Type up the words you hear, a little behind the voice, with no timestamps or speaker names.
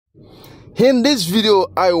In this video,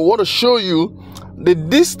 I want to show you the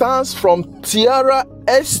distance from TIARA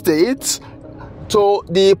Estate to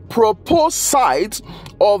the proposed site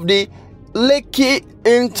of the Lekki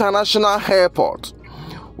International Airport.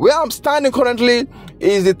 Where I'm standing currently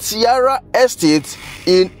is the TIARA Estate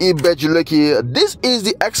in Ibeju Lekki. This is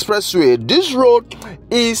the expressway. This road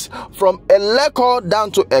is from Lekki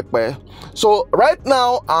down to Epe. So right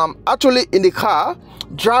now, I'm actually in the car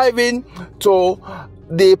driving to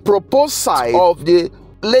the proposed site of the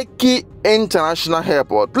Lekki International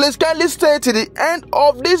Airport. Please kindly stay to the end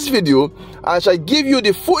of this video. I shall give you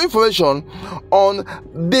the full information on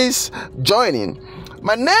this joining.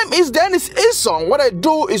 My name is Dennis Ison. What I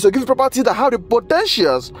do is to give property that have the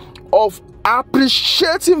potentials of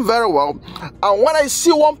appreciating very well. And when I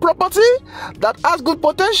see one property that has good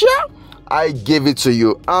potential, I give it to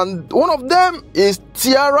you. And one of them is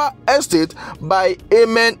TIARA Estate by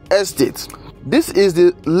Amen Estate. This is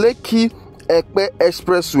the Lekki-Epe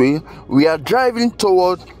Expressway. We are driving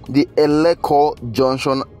toward the Lekki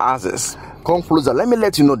Junction access. Come closer. Let me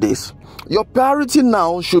let you know this. Your priority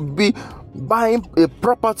now should be buying a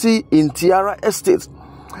property in TIARA Estate.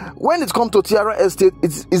 When it comes to TIARA Estate,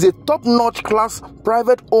 it is a top-notch class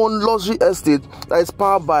private-owned luxury estate that is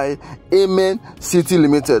powered by Amen City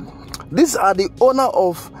Limited. These are the owner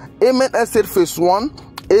of Amen Estate Phase 1,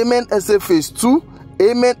 Amen Estate Phase 2,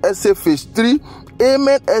 Amen Estate Phase 3,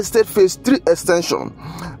 Amen Estate Phase 3 extension.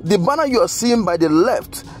 The banner you are seeing by the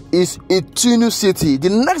left is Yeguda City. The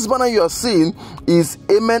next banner you are seeing is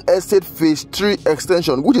Amen Estate Phase 3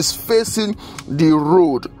 extension, which is facing the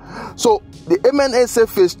road. So the Amen Estate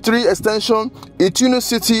Phase 3 extension, Yeguda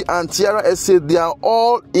City and TIARA Estate, they are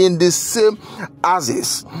all in the same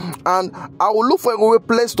axis. And I will look for a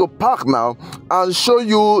place to park now and show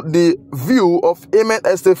you the view of Amen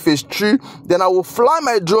Estate Phase 3. Then I will fly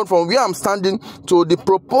my drone from where I'm standing to the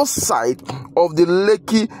proposed site of the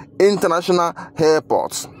Lekki International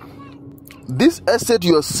Airport. This estate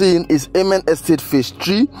you are seeing is Amen Estate Phase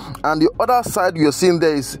 3, and the other side you are seeing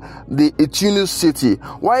there is the Yeguda City.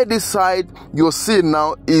 While this side you are seeing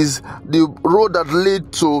now is the road that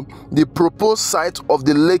leads to the proposed site of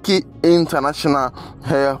the Lekki International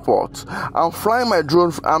Airport. I'm flying my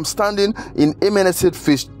drone. I'm standing in Amen Estate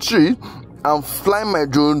Phase 3. I'm flying my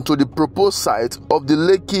drone to the proposed site of the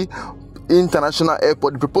Lekki International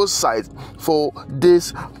Airport, the proposed site for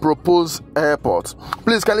this proposed airport.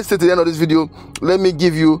 Please kindly stay to the end of this video. Let me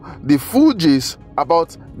give you the full gist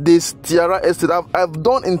about this TIARA Estate. I've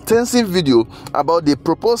done intensive video about the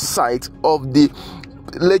proposed site of the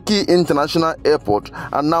Lekki International Airport,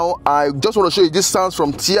 and now I just want to show you distance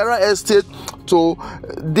from TIARA Estate to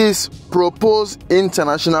this proposed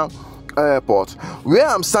international airport. Where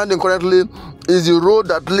I'm standing currently is the road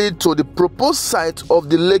that leads to the proposed site of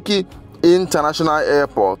the Lekki International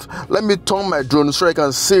Airport. Let me turn my drone so I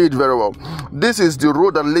can see it very well. This is the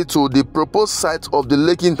road that leads to the proposed site of the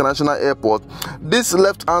Lekki International Airport. This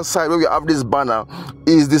left hand side where we have this banner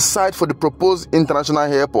is the site for the proposed international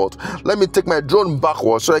airport. Let me take my drone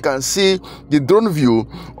backwards so I can see the drone view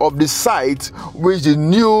of the site which the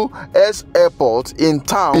new airport in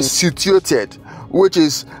town is situated, which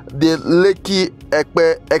is the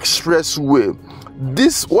Lekki-Epe Expressway.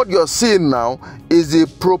 This, what you're seeing now, is the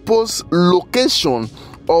proposed location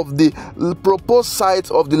of the proposed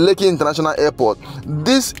site of the Lekki International Airport.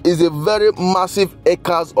 This is a very massive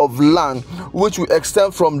acres of land which will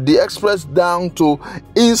extend from the express down to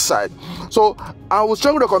inside. So I would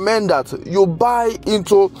strongly recommend that you buy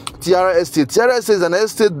into TIARA Estate. TIARA Estate is an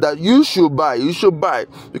estate that you should buy. You should buy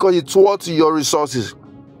because it's worth your resources.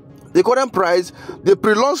 The current price, the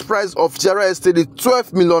pre-launch price of TIARA Estate is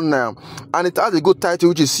 12 million naira, and it has a good title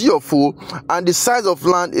which is CFO, and the size of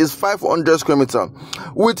land is 500 square meters.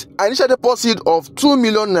 With an initial deposit of 2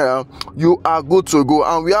 million naira, you are good to go.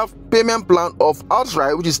 And we have payment plan of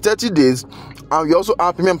outright, which is 30 days, and we also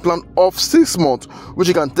have payment plan of 6 months, which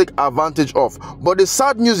you can take advantage of. But the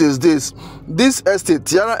sad news is this estate,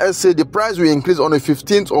 TIARA Estate, the price will increase on the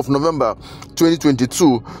 15th of November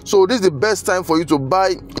 2022. So this is the best time for you to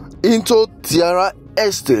buy into TIARA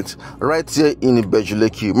Estate right here in Ibeju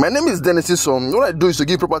Lekki. My name is Dennis Ison. What I do is to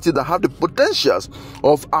give property that have the potentials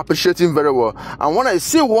of appreciating very well. And when I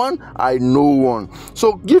see one, I know one.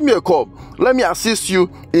 So give me a call. Let me assist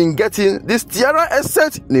you in getting this TIARA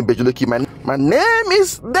Estate in Ibeju Lekki. My name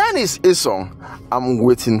is Dennis Ison. I'm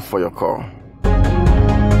waiting for your call.